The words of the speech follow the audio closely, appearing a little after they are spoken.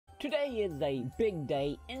Today is a big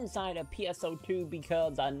day inside of PSO2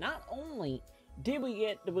 because not only did we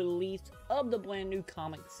get the release of the brand new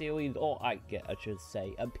comic series, or I should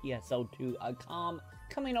say a PSO2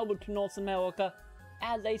 coming over to North America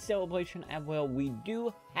as a celebration as well. We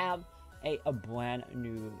do have a brand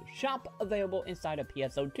new shop available inside of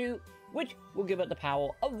PSO2, which will give it the power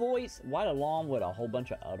of voice, right along with a whole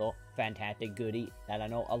bunch of other fantastic goodies that I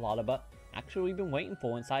know a lot of us actually been waiting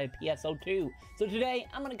for inside of PSO2. So today,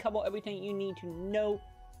 I'm going to cover everything you need to know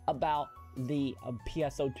about the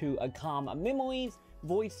PSO2 memories,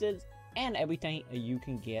 voices, and everything you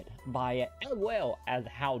can get by it, as well as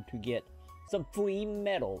how to get some free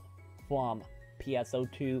metal from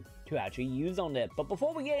PSO2 to actually use on it. But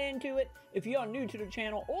before we get into it, if you are new to the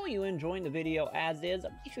channel or you're enjoying the video as is,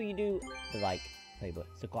 make sure you do the like, favorite,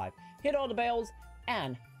 subscribe, hit all the bells,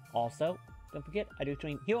 and also don't forget, I do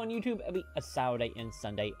stream here on YouTube every Saturday and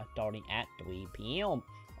Sunday starting at 3 p.m.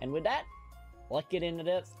 And with that, let's get into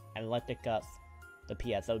this and let's discuss the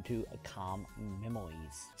PSO2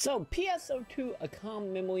 memories. So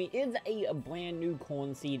PSO2 memory is a brand new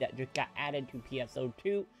currency that just got added to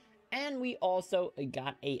PSO2, and we also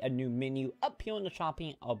got a new menu up here in the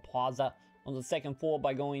shopping plaza on the second floor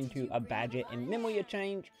by going to a budget and memory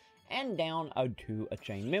exchange, and down to a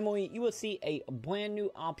chain memory. You will see a brand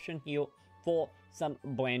new option here for some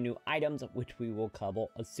brand new items, which we will cover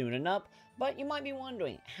soon enough. But you might be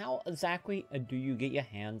wondering, how exactly do you get your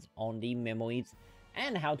hands on the memories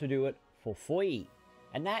and how to do it for free?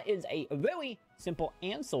 And that is a very simple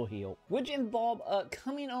answer here, which involves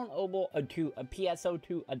coming on over to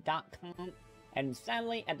PSO2.com. And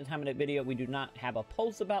sadly, at the time of the video, we do not have a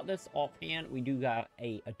post about this offhand. We do got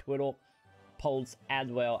a Twitter post as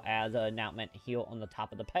well as an announcement here on the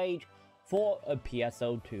top of the page for a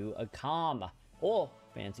PSO2 or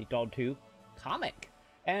Fantasy 2 comic.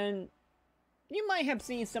 And you might have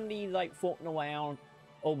seen some of these like floating around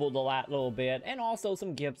over the last little bit, and also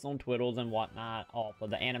some gifs on Twitters and whatnot off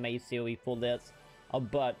of the anime series for this.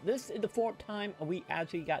 But this is the fourth time we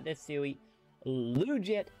actually got this series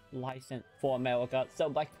legit licensed for America. So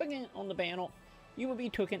by clicking on the banner, you will be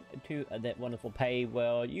taken to that wonderful page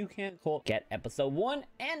where you can get episode 1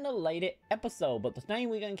 and the latest episode. But the thing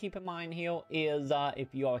we're going to keep in mind here is if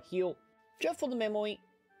you are here just for the memory,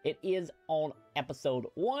 it is on episode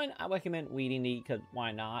 1. I recommend reading these because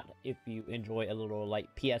why not? If you enjoy a little like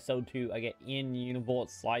PSO2, I get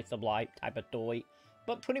in-universe slice of life type of story.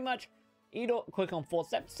 But pretty much either click on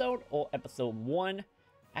first episode or episode 1.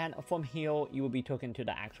 And from here, you will be taken to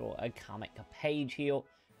the actual comic page here.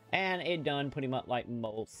 And it done pretty much like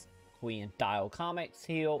most Korean style comics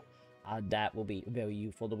here. That will be very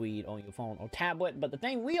useful to read on your phone or tablet. But the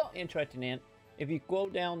thing we are interested in, if you go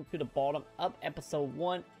down to the bottom of episode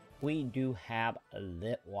 1, we do have a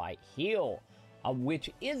lit right here, which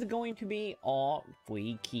is going to be our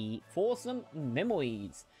free key for some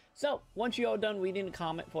memories. So once you are done reading the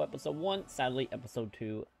comic for episode 1, sadly episode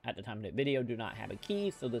 2 at the time of the video do not have a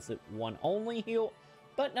key, so this is one only here.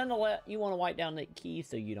 But nonetheless, you want to write down the key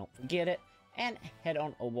so you don't forget it, and head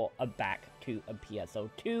on over back to a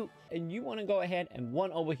PSO2. And you want to go ahead and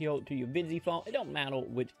run over here to your Visi phone. It don't matter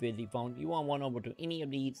which Visi phone. You want to run over to any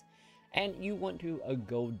of these, and you want to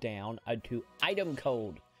go down to item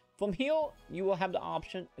code. From here, you will have the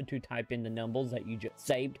option to type in the numbers that you just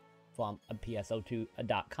saved from a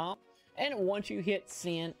PSO2.com. And once you hit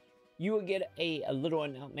send, you will get a little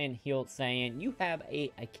announcement here saying you have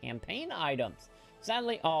a campaign items.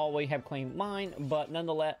 Sadly, I always have claimed mine, but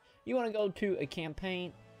nonetheless, you want to go to a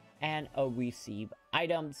campaign and receive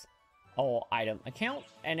items or item account.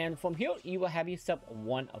 And then from here, you will have yourself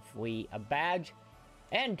one free badge.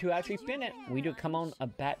 And to actually spin it, we do come on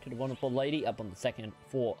back to the wonderful lady up on the second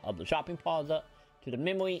floor of the shopping plaza, to the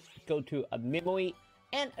memory, go to a memory,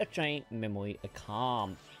 and a chain memory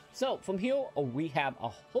account. So from here, we have a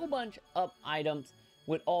whole bunch of items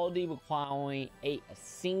with all the requiring a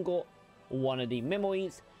single one of the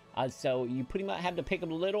memories. So you pretty much have to pick up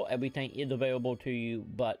a little. Everything is available to you,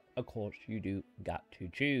 but of course you do got to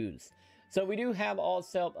choose. So we do have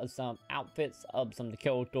also some outfits of some of the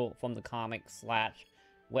characters from the comic slash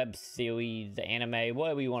web series, the anime,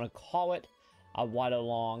 whatever you want to call it, right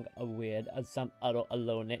along with some other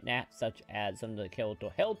little knickknacks such as some of the character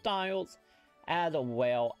hairstyles, as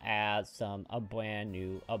well as some brand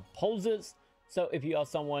new poses. So if you are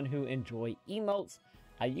someone who enjoy emotes,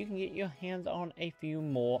 you can get your hands on a few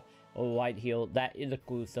more right here that is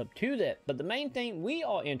exclusive to that. But the main thing we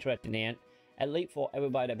are interested in, at least for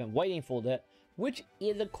everybody that's been waiting for that, which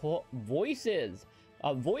is the core voices.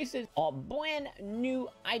 Voices are brand new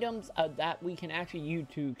items that we can actually use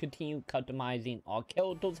to continue customizing our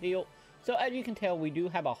characters here. So as you can tell, we do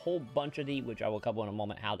have a whole bunch of these, which I will cover in a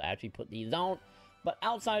moment how to actually put these on. But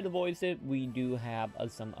outside the voices, we do have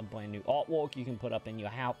some brand new artwork you can put up in your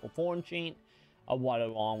house or forum sheet, what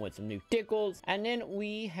along with some new tickles. And then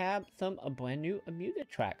we have some brand new music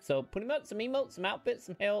tracks. So pretty much some emotes, some outfits,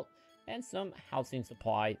 some health, and some housing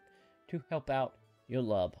supply to help out your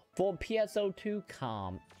love for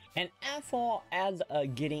PSO2COMI. And as far as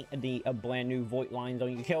getting the brand new voice lines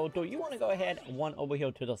on your character, you want to go ahead and run over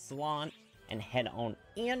here to the salon and head on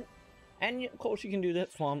in. And of course you can do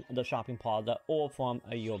this from the shopping plaza or from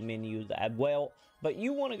your menus as well. But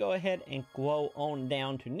you want to go ahead and scroll on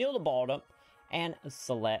down to near the bottom and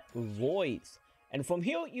select voice. And from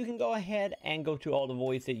here you can go ahead and go to all the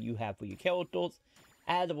voices you have for your characters,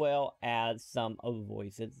 as well as some of the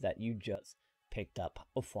voices that you just picked up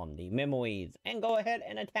from the memories, and go ahead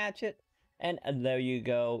and attach it, and there you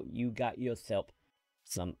go, you got yourself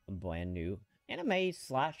some brand new anime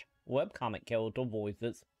slash webcomic character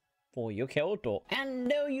voices for your character. And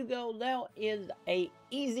there you go, there is a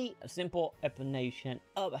easy, simple explanation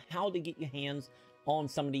of how to get your hands on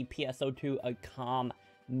some of the PSO2COMI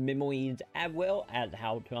memories, as well as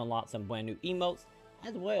how to unlock some brand new emotes,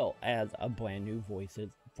 as well as brand new voices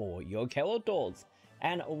for your characters.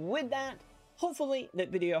 And with that, hopefully that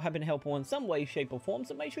video has been helpful in some way, shape, or form,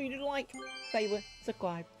 so make sure you do like, favorite,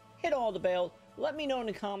 subscribe, hit all the bells. Let me know in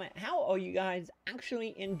the comment, how are you guys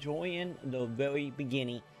actually enjoying the very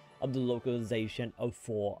beginning of the localization of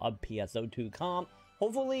PSO2COMI?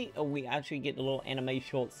 Hopefully, we actually get the little anime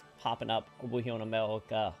shorts popping up over here in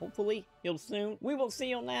America, hopefully, real soon. We will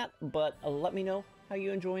see on that, but let me know how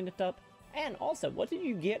you're enjoying the stuff. And also, what did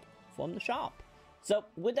you get from the shop? So,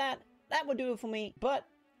 with that, that will do it for me. But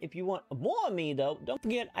if you want more of me, though, don't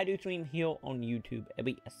forget I do stream here on YouTube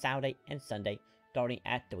every Saturday and Sunday, starting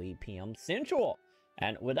at 3 p.m. Central.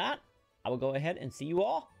 And with that, I will go ahead and see you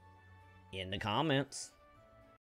all in the comments.